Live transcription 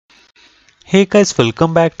Hey guys,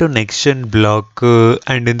 welcome back to NextGenBlogger,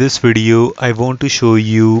 and in this video I want to show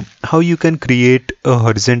you how you can create a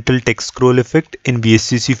horizontal text scroll effect in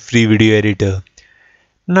VSDC Free Video Editor.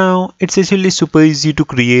 Now it's actually super easy to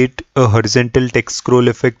create a horizontal text scroll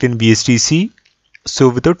effect in VSDC. So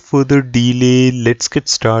without further delay, let's get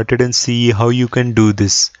started and see how you can do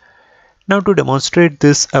this. Now to demonstrate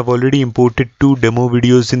this, I've already imported two demo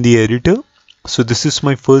videos in the editor. So this is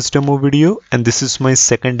my first demo video and this is my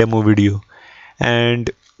second demo video. And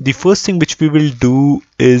the first thing which we will do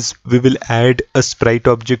is we will add a sprite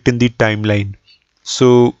object in the timeline.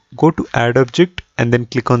 So go to add object and then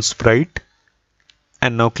click on sprite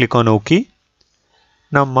and now click on OK.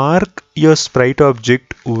 Now mark your sprite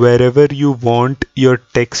object wherever you want your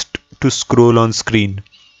text to scroll on screen.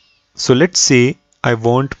 So let's say I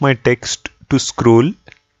want my text to scroll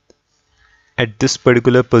at this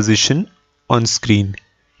particular position on screen.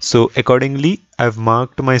 So accordingly, I've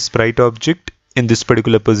marked my sprite object in this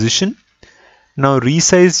particular position. Now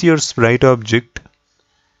resize your sprite object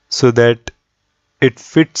so that it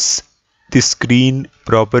fits the screen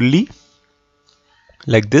properly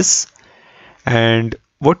like this. And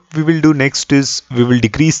what we will do next is we will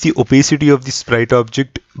decrease the opacity of the sprite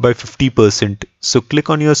object by 50%. So click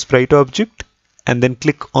on your sprite object and then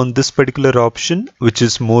click on this particular option, which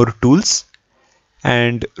is more tools.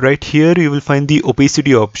 And right here you will find the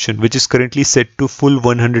opacity option, which is currently set to full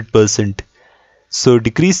 100%. So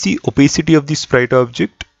decrease the opacity of the sprite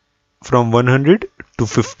object from 100 to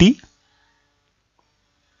 50.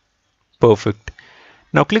 Perfect.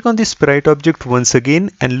 Now click on the sprite object once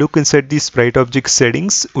again and look inside the sprite object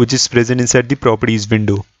settings, which is present inside the properties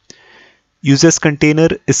window. Use as container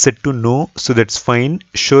is set to no, so that's fine.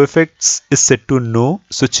 Show effects is set to no,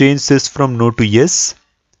 so change this from no to yes.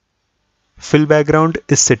 Fill background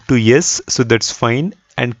is set to yes, so that's fine.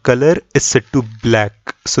 And color is set to black,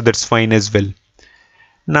 so that's fine as well.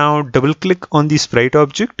 Now double click on the sprite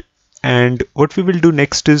object, and what we will do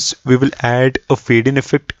next is we will add a fade in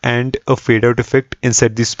effect and a fade out effect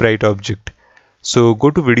inside the sprite object. So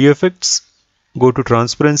go to video effects, go to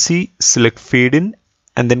transparency, select fade in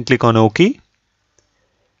and then click on OK.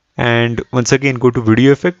 And once again go to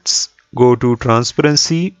video effects, go to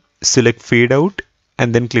transparency, select fade out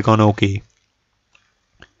and then click on OK.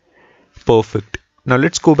 Perfect. Now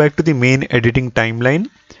let's go back to the main editing timeline,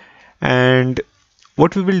 and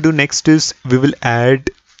what we will do next is we will add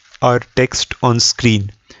our text on screen.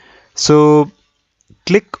 So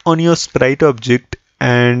click on your sprite object,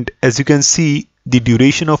 and as you can see, the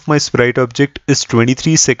duration of my sprite object is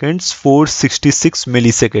 23 seconds for 66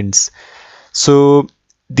 milliseconds. So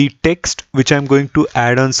the text which I'm going to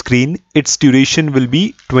add on screen, its duration will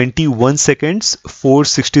be 21 seconds for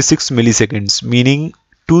 66 milliseconds, meaning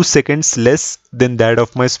 2 seconds less than that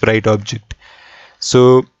of my sprite object.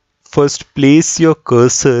 So first place your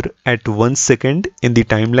cursor at 1 second in the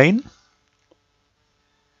timeline.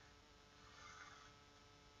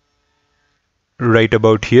 Right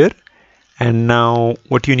about here. And now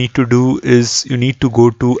what you need to do is you need to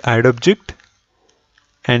go to add object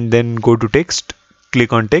and then go to text,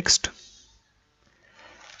 click on text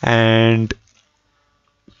and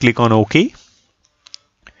click on OK.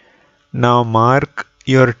 Now mark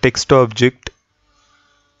your text object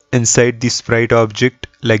inside the sprite object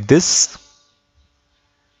like this.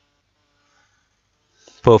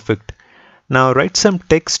 Perfect. Now write some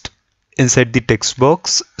text inside the text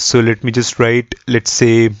box. So let me just write, let's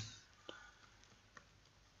say,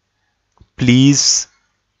 please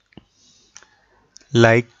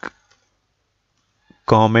like,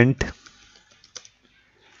 comment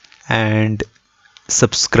and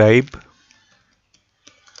subscribe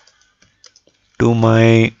to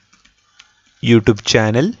my YouTube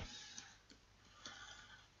channel.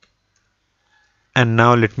 And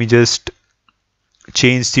now let me just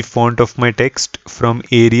change the font of my text from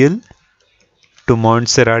Arial to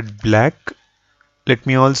Montserrat Black. Let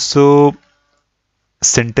me also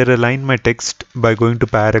center align my text by going to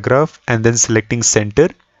paragraph and then selecting center,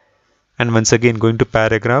 and once again going to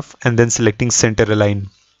paragraph and then selecting center align.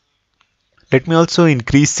 Let me also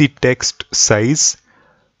increase the text size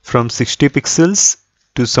from 60 pixels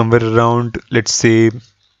to somewhere around, let's say,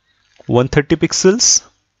 130 pixels.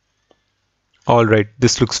 Alright,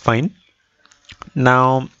 this looks fine.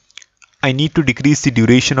 Now I need to decrease the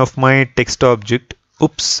duration of my text object.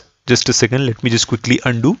 Oops, just a second, let me just quickly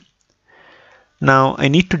undo. Now I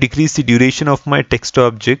need to decrease the duration of my text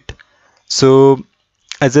object. So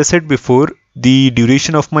as I said before, the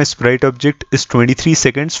duration of my sprite object is 23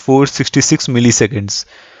 seconds for 66 milliseconds.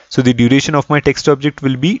 So the duration of my text object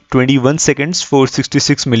will be 21 seconds for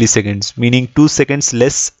 66 milliseconds, meaning 2 seconds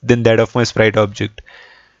less than that of my sprite object.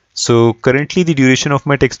 So currently the duration of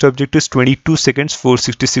my text object is 22 seconds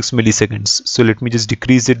 466 milliseconds. So let me just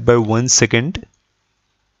decrease it by 1 second.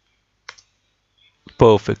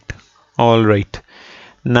 Perfect. All right.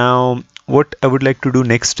 Now what I would like to do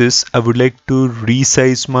next is I would like to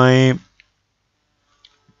resize my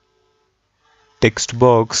text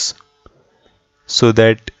box so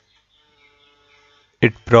that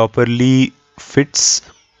it properly fits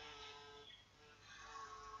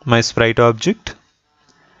my sprite object,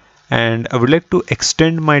 and I would like to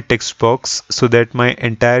extend my text box so that my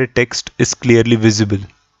entire text is clearly visible.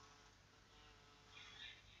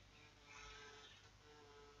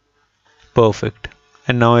 Perfect.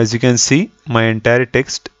 And now as you can see, my entire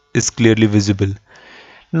text is clearly visible.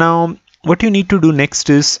 Now what you need to do next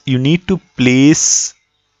is you need to place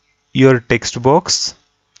your text box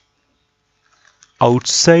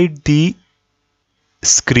outside the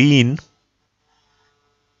screen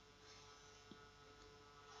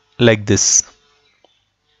like this.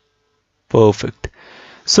 Perfect.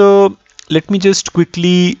 So let me just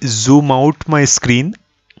quickly zoom out my screen.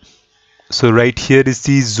 So right here is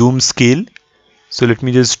the zoom scale. So let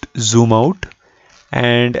me just zoom out,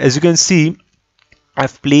 and as you can see,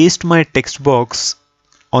 I've placed my text box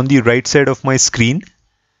on the right side of my screen,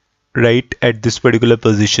 right at this particular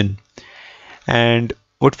position. And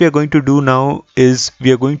what we are going to do now is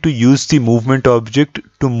we are going to use the movement object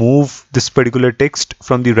to move this particular text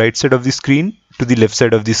from the right side of the screen to the left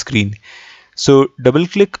side of the screen. So double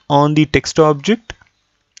click on the text object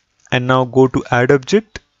and now go to add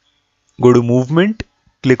object, go to movement,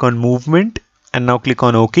 click on movement, and now click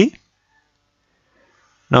on OK.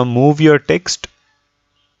 Now move your text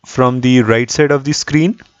from the right side of the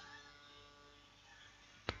screen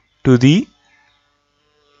to the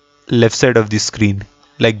left side of the screen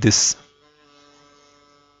like this.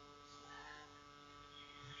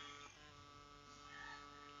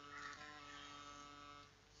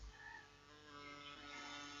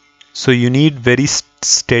 So you need very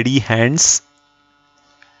steady hands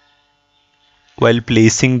while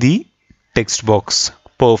placing the text box.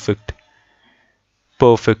 Perfect.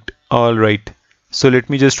 Perfect. All right. So let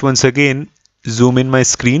me just once again zoom in my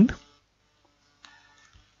screen.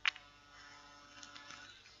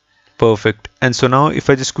 Perfect. And so now if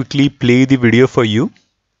I just quickly play the video for you.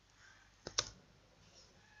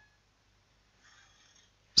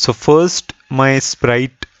 So first my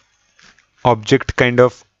sprite object kind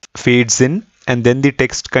of fades in, and then the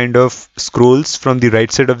text kind of scrolls from the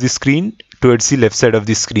right side of the screen towards the left side of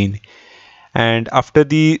the screen. And after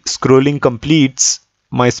the scrolling completes,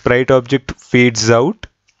 my sprite object fades out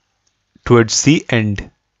towards the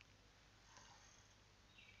end.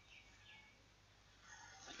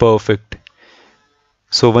 Perfect.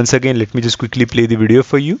 So once again, let me just quickly play the video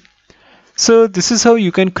for you. So this is how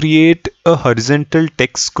you can create a horizontal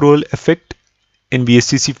text scroll effect in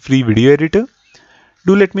VSDC Free Video Editor.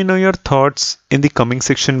 Do let me know your thoughts in the comment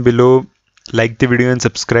section below. Like the video and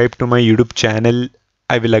subscribe to my YouTube channel.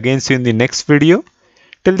 I will again see you in the next video.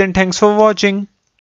 Till then, thanks for watching.